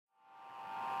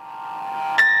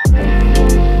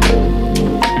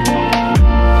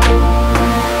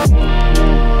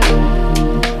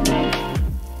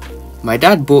My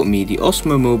dad bought me the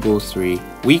Osmo Mobile 3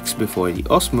 weeks before the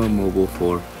Osmo Mobile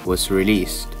 4 was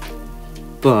released.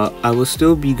 But I will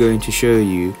still be going to show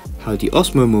you how the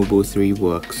Osmo Mobile 3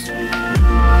 works.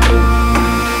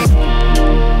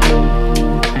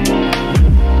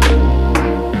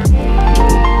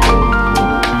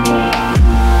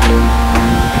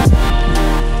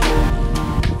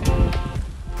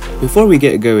 Before we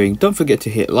get going, don't forget to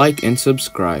hit like and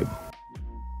subscribe.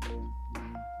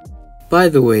 By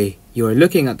the way, you are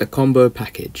looking at the combo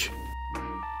package.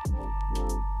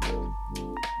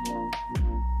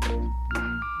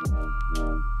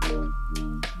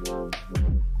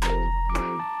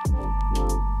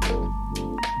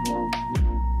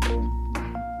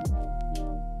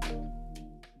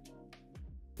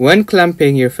 When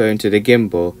clamping your phone to the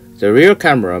gimbal, the rear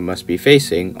camera must be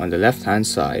facing on the left-hand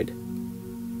side.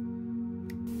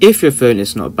 If your phone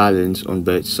is not balanced on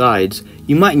both sides,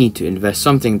 you might need to invest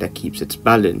something that keeps its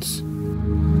balance.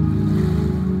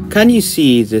 Can you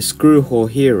see this screw hole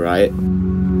here, right?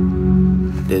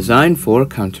 Designed for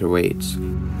counterweights.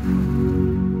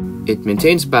 It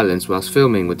maintains balance whilst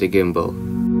filming with the gimbal.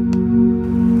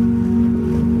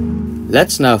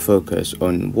 Let's now focus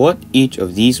on what each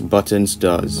of these buttons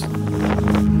does.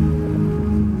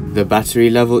 The battery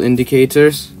level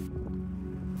indicators,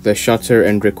 the shutter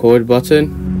and record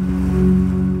button,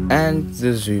 and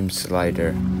the zoom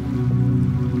slider.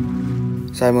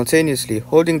 Simultaneously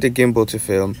holding the gimbal to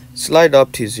film, slide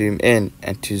up to zoom in,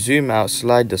 and to zoom out,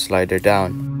 slide the slider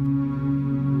down.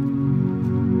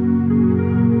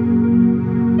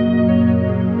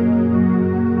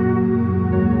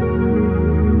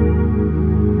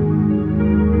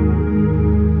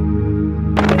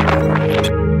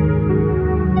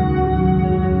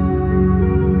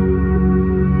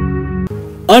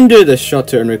 Under the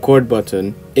shutter and record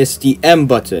button is the M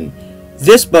button.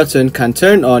 This button can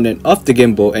turn on and off the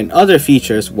gimbal and other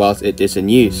features whilst it is in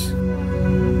use.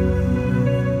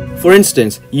 For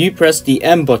instance, you press the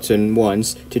M button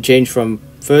once to change from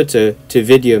photo to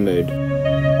video mode.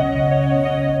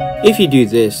 If you do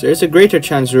this, there is a greater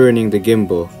chance ruining the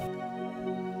gimbal.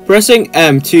 Pressing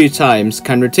M 2 times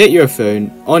can rotate your phone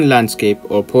on landscape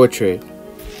or portrait.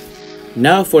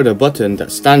 Now for the button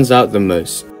that stands out the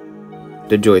most.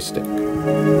 The joystick.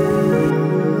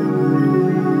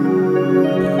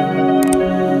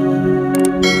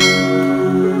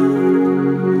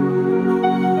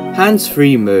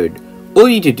 Hands-free mode. All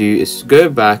you need to do is go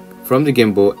back from the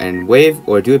gimbal and wave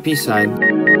or do a peace sign.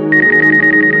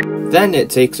 Then it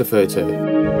takes a photo.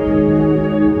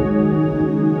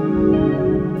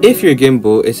 If your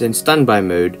gimbal is in standby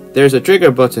mode, there is a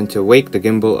trigger button to wake the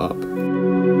gimbal up.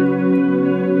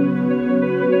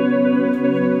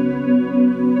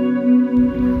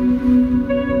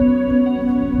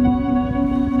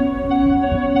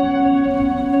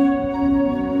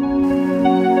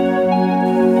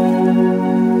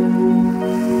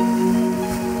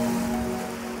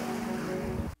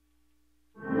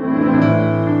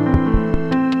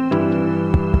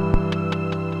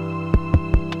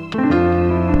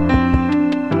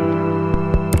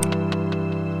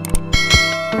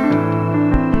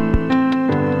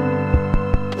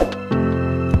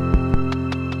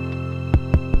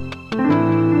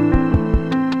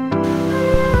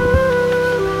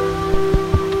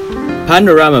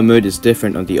 Panorama mode is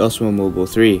different on the Osmo Mobile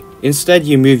 3. Instead,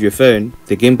 you move your phone,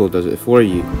 the gimbal does it for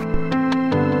you.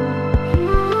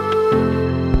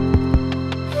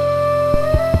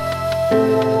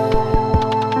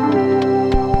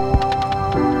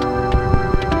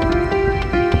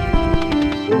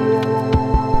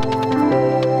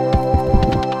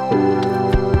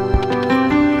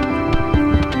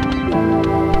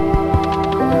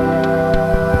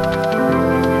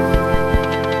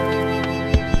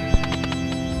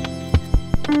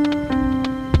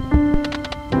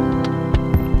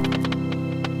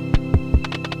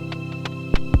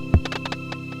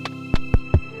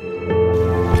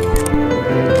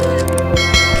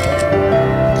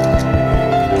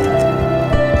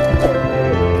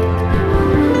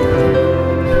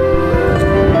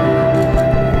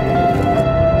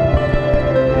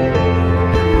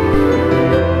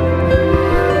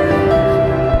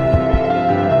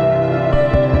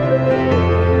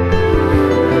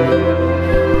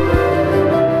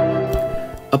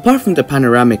 Apart from the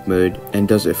panoramic mode and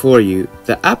does it for you,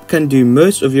 the app can do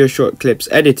most of your short clips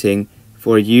editing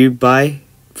for you by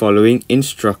following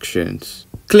instructions.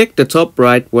 Click the top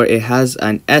right where it has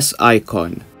an S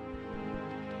icon.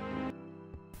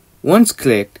 Once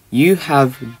clicked, you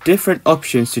have different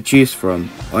options to choose from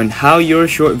on how your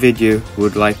short video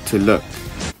would like to look.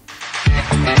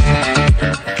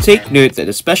 Take note that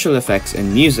the special effects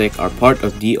and music are part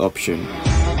of the option.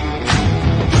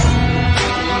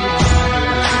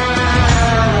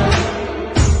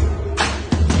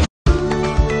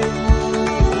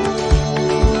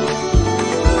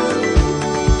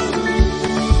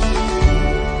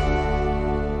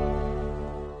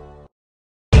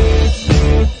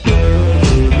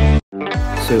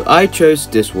 So I chose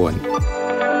this one.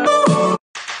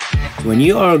 When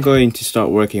you are going to start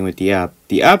working with the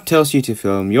app tells you to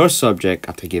film your subject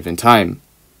at a given time.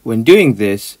 When doing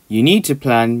this, you need to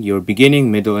plan your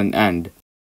beginning, middle and end.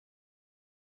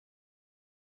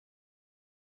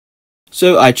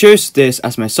 So I chose this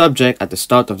as my subject at the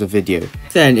start of the video.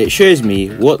 Then it shows me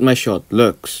what my shot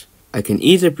looks. I can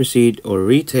either proceed or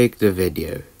retake the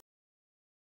video.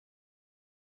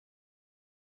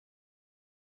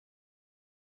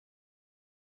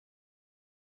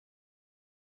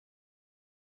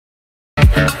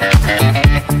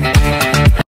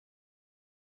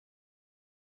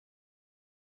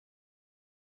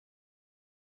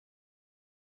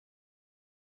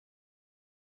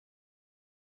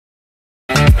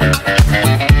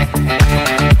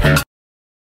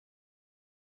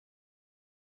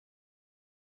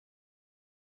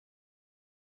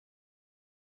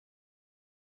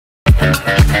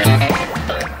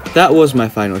 That was my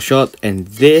final shot, and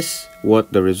this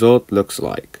what the result looks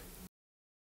like.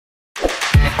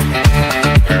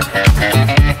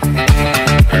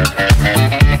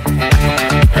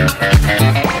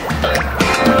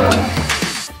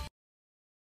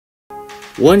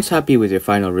 Once happy with your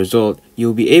final result,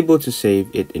 you'll be able to save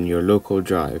it in your local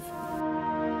drive.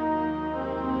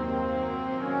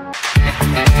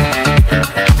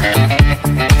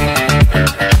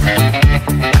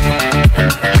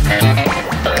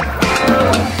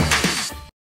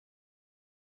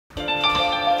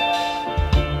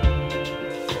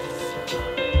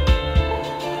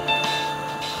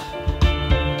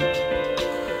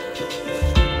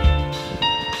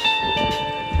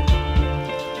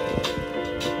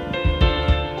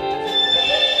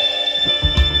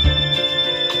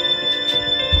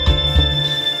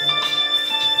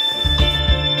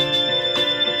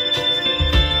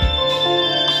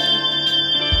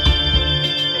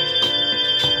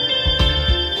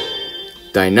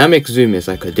 Dynamic zoom is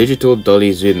like a digital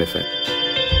dolly zoom effect.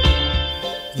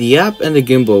 The app and the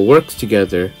gimbal works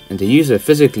together, and the user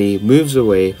physically moves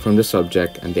away from the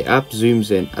subject and the app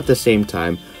zooms in at the same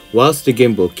time, whilst the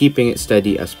gimbal keeping it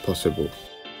steady as possible.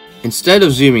 Instead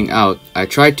of zooming out, I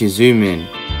tried to zoom in.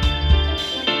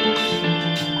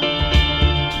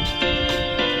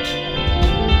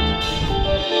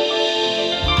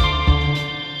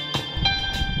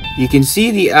 You can see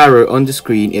the arrow on the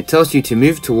screen. It tells you to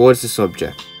move towards the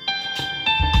subject.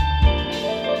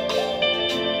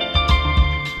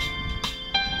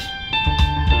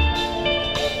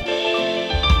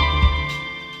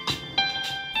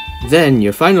 Then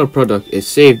your final product is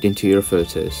saved into your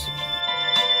photos.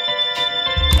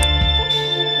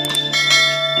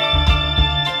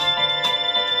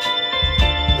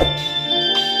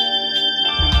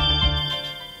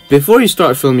 Before you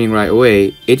start filming right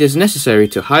away, it is necessary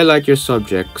to highlight your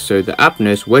subject so the app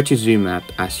knows where to zoom at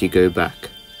as you go back.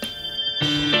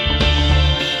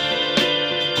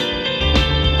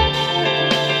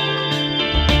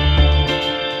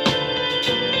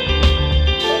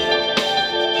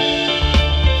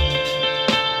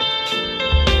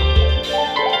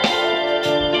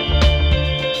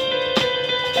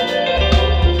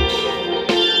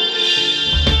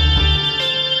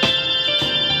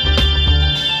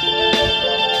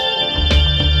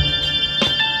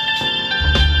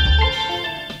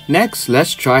 Next,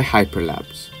 let's try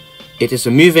hyperlapse. It is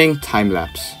a moving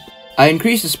time-lapse. I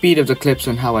increased the speed of the clips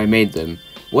on how I made them.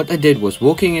 What I did was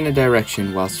walking in a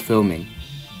direction whilst filming.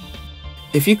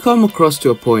 If you come across to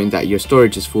a point that your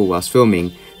storage is full whilst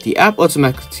filming, the app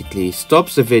automatically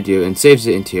stops the video and saves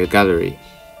it into your gallery.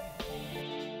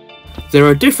 There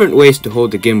are different ways to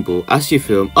hold the gimbal as you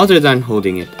film other than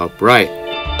holding it upright.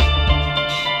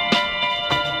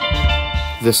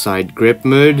 The side grip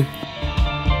mode,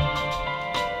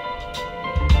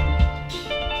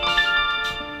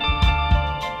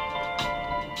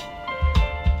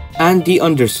 and the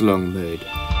underslung mode.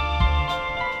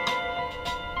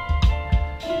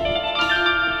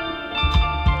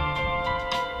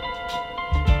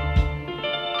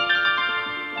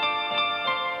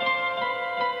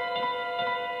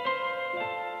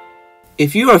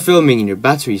 If you are filming and your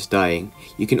battery is dying,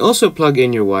 you can also plug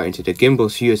in your wire into the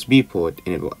gimbal's USB port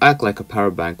and it will act like a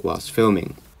power bank whilst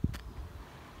filming.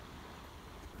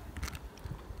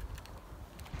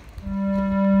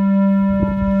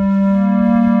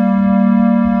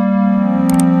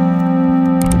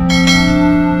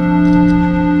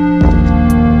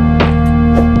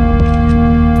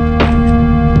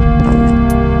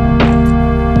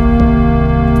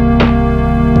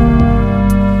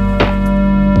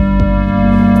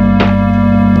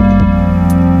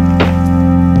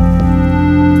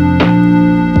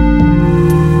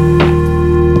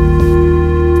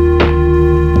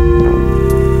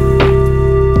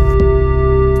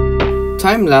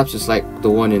 time lapse is like the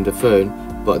one in the phone,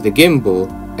 but the gimbal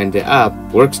and the app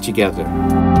works together.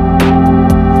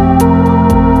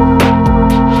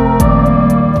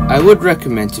 I would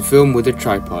recommend to film with a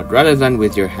tripod rather than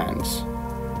with your hands.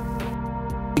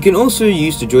 You can also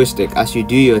use the joystick as you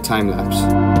do your time lapse.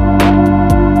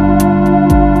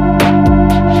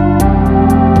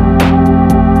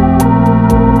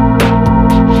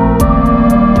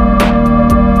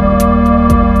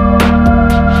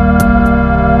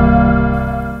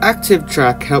 Active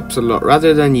track helps a lot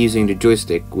rather than using the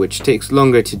joystick, which takes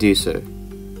longer to do so.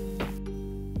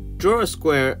 Draw a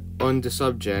square on the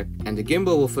subject and the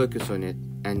gimbal will focus on it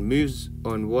and moves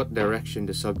on what direction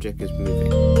the subject is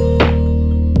moving.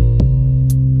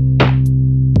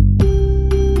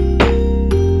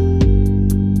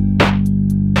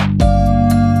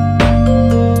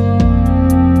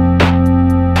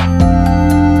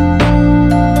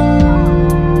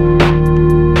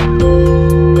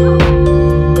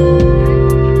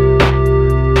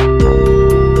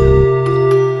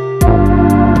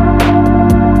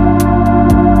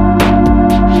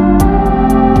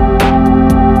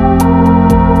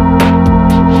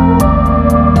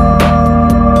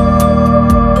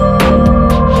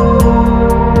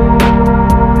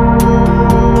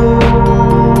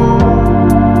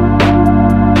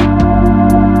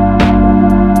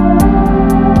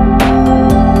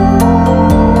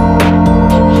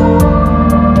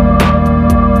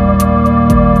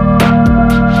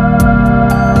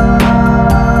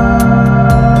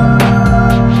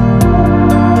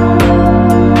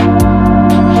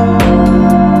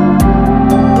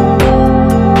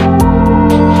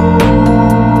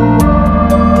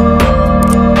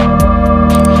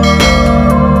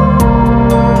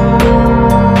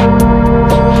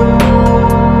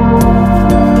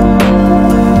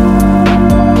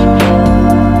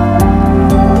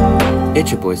 It's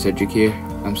your boy Cedric here.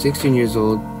 I'm 16 years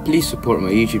old. Please support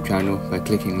my YouTube channel by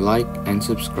clicking like and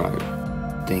subscribe.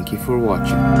 Thank you for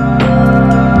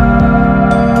watching.